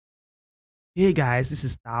Hey guys, this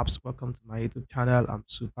is Tabs. Welcome to my YouTube channel. I'm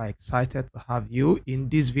super excited to have you. In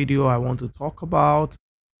this video, I want to talk about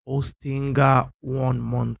Ostinga 1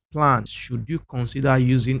 month plan. Should you consider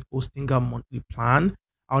using Ostinga monthly plan?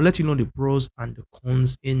 I'll let you know the pros and the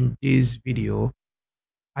cons in this video.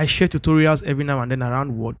 I share tutorials every now and then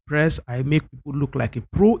around WordPress. I make people look like a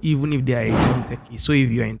pro even if they are a non-techie. So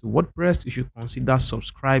if you're into WordPress, you should consider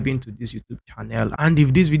subscribing to this YouTube channel. And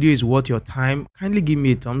if this video is worth your time, kindly give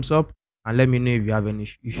me a thumbs up and let me know if you have any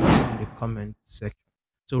issues in the comment section.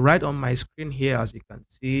 So right on my screen here, as you can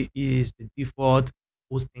see, is the default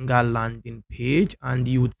Hostinger landing page. And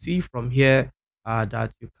you would see from here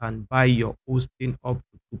that you can buy your hosting up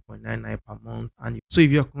to 2.99 per month. And so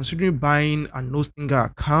if you're considering buying an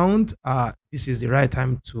Hostinger account, this is the right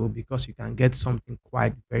time to, because you can get something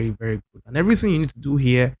quite very good. And everything you need to do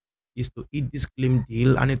here is to hit this claim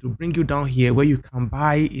deal, and it will bring you down here where you can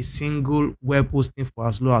buy a single web hosting for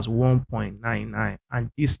as low as 1.99. And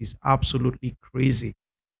this is absolutely crazy.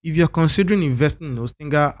 If you're considering investing in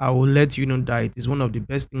Hostinger, I will let you know that it is one of the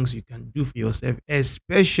best things you can do for yourself,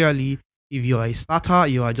 especially if you're a starter,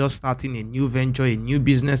 you are just starting a new venture, a new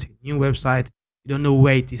business, a new website, you don't know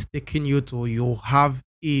where it is taking you to, you have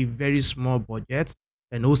a very small budget,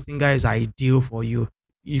 then Hostinger is ideal for you.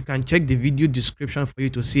 You can check the video description for you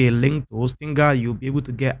to see a link to Hostinger. You'll be able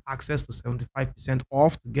to get access to 75%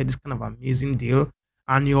 off to get this kind of amazing deal.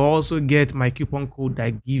 And you also get my coupon code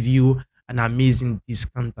that give you an amazing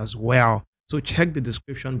discount as well. So check the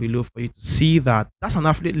description below for you to see that. That's an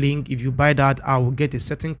affiliate link. If you buy that, I will get a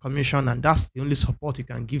certain commission, and that's the only support you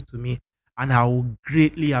can give to me. And I will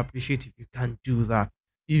greatly appreciate if you can do that.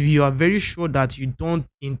 If you are very sure that you don't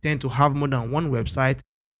intend to have more than one website,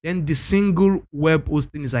 then the single web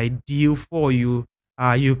hosting is ideal for you.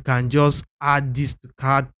 You can just add this to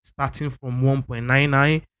cart starting from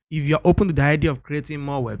 1.99. If you're open to the idea of creating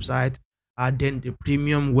more websites, then the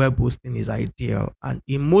premium web hosting is ideal. And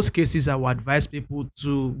in most cases, I would advise people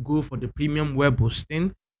to go for the premium web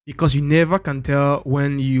hosting because you never can tell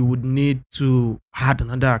when you would need to add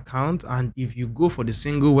another account. And if you go for the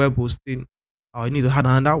single web hosting or you need to add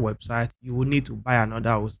another website, you will need to buy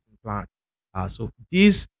another hosting plan. So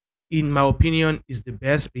this, in my opinion, is the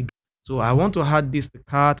best. So I want to add this to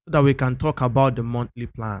cart so that we can talk about the monthly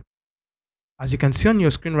plan. As you can see on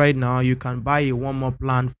your screen right now, you can buy a 1 month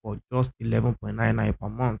plan for just 11.99 per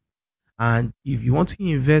month. And if you want to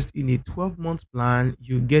invest in a 12-month plan,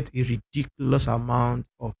 you get a ridiculous amount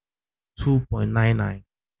of 2.99,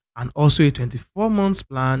 and also a 24 months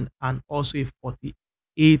plan, and also a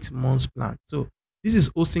 48 months plan. So this is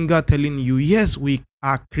Hostinger telling you, yes, we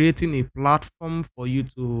are creating a platform for you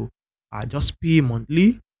to just pay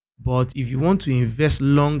monthly. But if you want to invest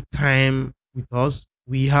long time with us,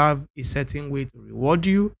 we have a certain way to reward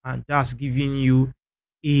you, and that's giving you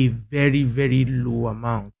a very low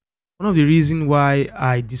amount. One of the reasons why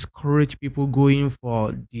I discourage people going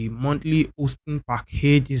for the monthly hosting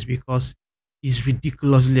package is because it's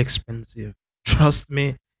ridiculously expensive. Trust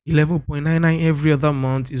me, 11.99 every other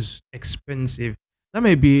month is expensive. That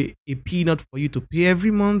may be a peanut for you to pay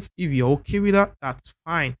every month. If you're okay with that, that's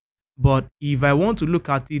fine. But if I want to look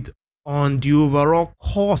at it on the overall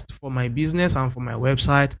cost for my business and for my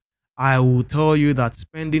website, I will tell you that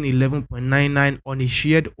spending 11.99 on a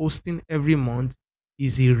shared hosting every month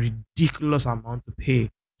is a ridiculous amount to pay.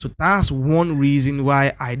 So that's one reason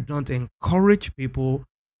why I don't encourage people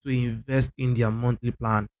to invest in their monthly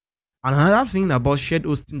plan. And another thing about shared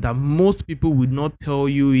hosting that most people would not tell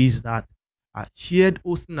you is that a shared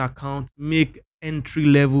hosting account make entry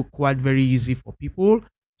level quite very easy for people.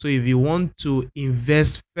 So if you want to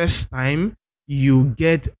invest first time, you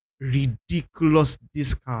get ridiculous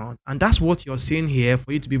discount. And that's what you're saying here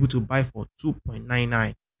for you to be able to buy for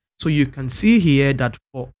 2.99. So you can see here that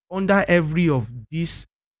for under every of these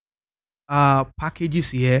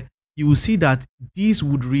packages here, you will see that these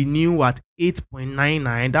would renew at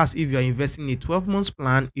 8.99. That's if you're investing in a 12 months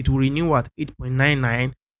plan, it will renew at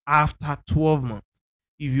 8.99 after 12 months.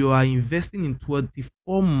 If you are investing in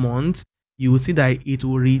 24 months, you will see that it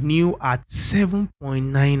will renew at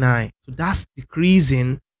 7.99. So that's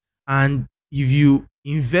decreasing. And if you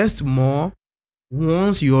invest more,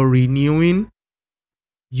 once you're renewing,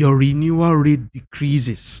 your renewal rate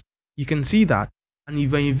decreases. You can see that. And if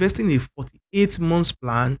you're investing in a 48 months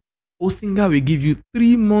plan, Hostinger will give you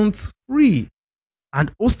 3 months free. And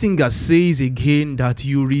Hostinger says again that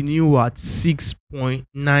you renew at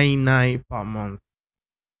 6.99 per month.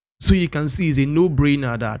 So you can see it's a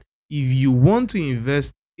no-brainer that if you want to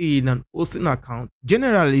invest in an hosting account,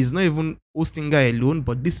 generally it's not even Hostinger alone,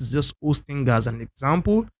 but this is just Hostinger as an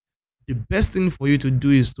example. The best thing for you to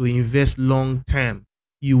do is to invest long term.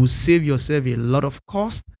 you will save yourself a lot of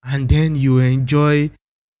cost, and then you enjoy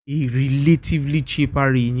a relatively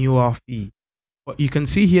cheaper renewal fee. But you can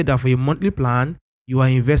see here that for a monthly plan, you are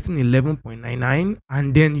investing 11.99,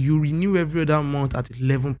 and then you renew every other month at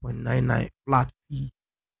 11.99 flat fee.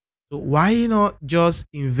 So why not just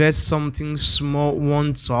invest something small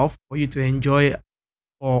once off for you to enjoy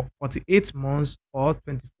for 48 months or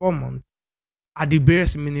 24 months, at the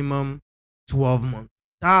barest minimum 12 months?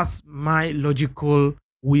 That's my logical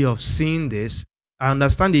way of seeing this. I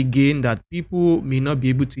understand again that people may not be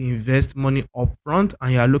able to invest money upfront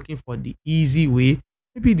and you are looking for the easy way.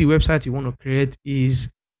 Maybe the website you want to create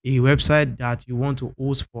is a website that you want to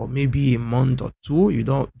host for maybe a month or two. You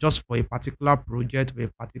don't, just for a particular project, for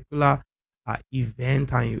a particular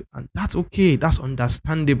event, and that's okay. That's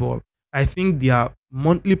understandable. I think their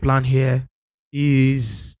monthly plan here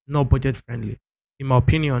is not budget friendly. In my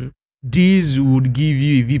opinion, these would give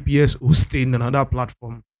you a VPS hosting on another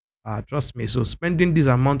platform. Trust me. So spending this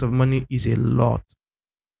amount of money is a lot.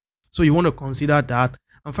 So you want to consider that.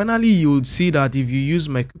 And finally, you'll see that if you use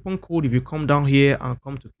my coupon code, if you come down here and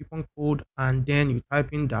come to coupon code and then you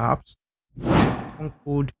type in the apps, coupon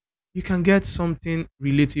code, you can get something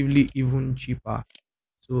relatively even cheaper.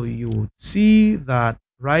 So you would see that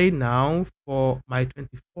right now for my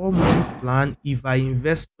 24 months plan, if I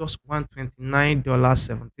invest just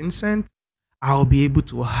 $129.17, I'll be able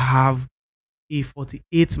to have a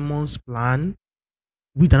 48 months plan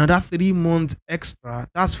with another 3 months extra.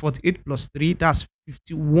 That's 48 plus 3, that's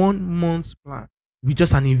 51 months plan with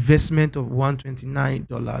just an investment of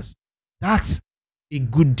 $129. That's a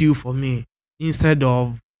good deal for me instead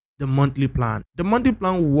of the monthly plan. The monthly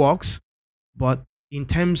plan works, but in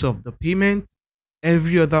terms of the payment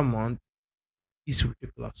every other month is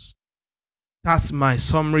ridiculous. That's my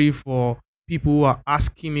summary for people who are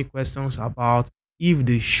asking me questions about if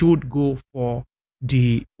they should go for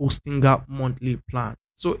the Hostinger monthly plan.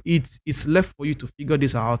 So it's left for you to figure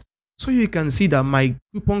this out. So you can see that my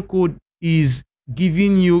coupon code is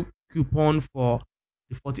giving you coupon for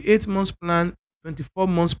the 48 months plan, 24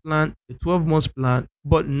 months plan, the 12 months plan,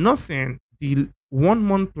 but nothing. The 1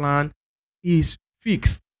 month plan is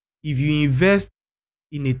fixed. If you invest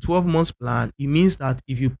in a 12 months plan, it means that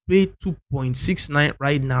if you pay 2.69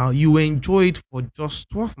 right now, you enjoy it for just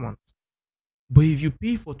 12 months. But if you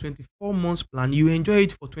pay for 24 months plan, you enjoy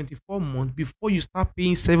it for 24 months before you start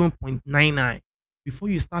paying 7.99, before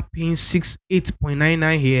you start paying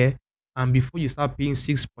 8.99 here, and before you start paying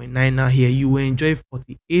 6.99 here, you will enjoy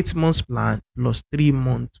 48 months plan plus 3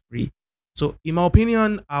 months free. So in my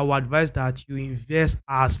opinion, I would advise that you invest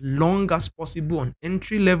as long as possible on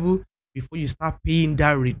entry level before you start paying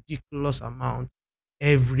that ridiculous amount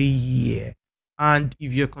every year. And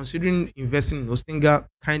if you're considering investing in Hostinger,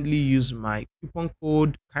 kindly use my coupon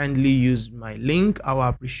code, kindly use my link. I will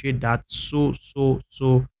appreciate that so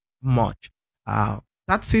much.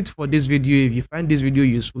 That's it for this video. If you find this video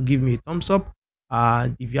useful, give me a thumbs up.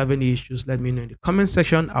 And if you have any issues, let me know in the comment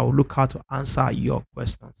section. I will look out to answer your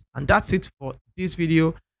questions. And that's it for this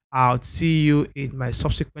video. I'll see you in my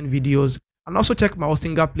subsequent videos. And also check my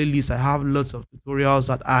Hostinger playlist. I have lots of tutorials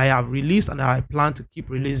that I have released and I plan to keep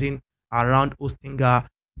releasing around Hostinger,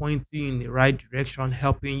 pointing in the right direction,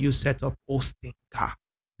 helping you set up Hostinger.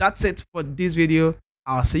 That's it for this video.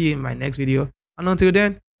 I'll see you in my next video. And until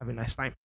then, have a nice time.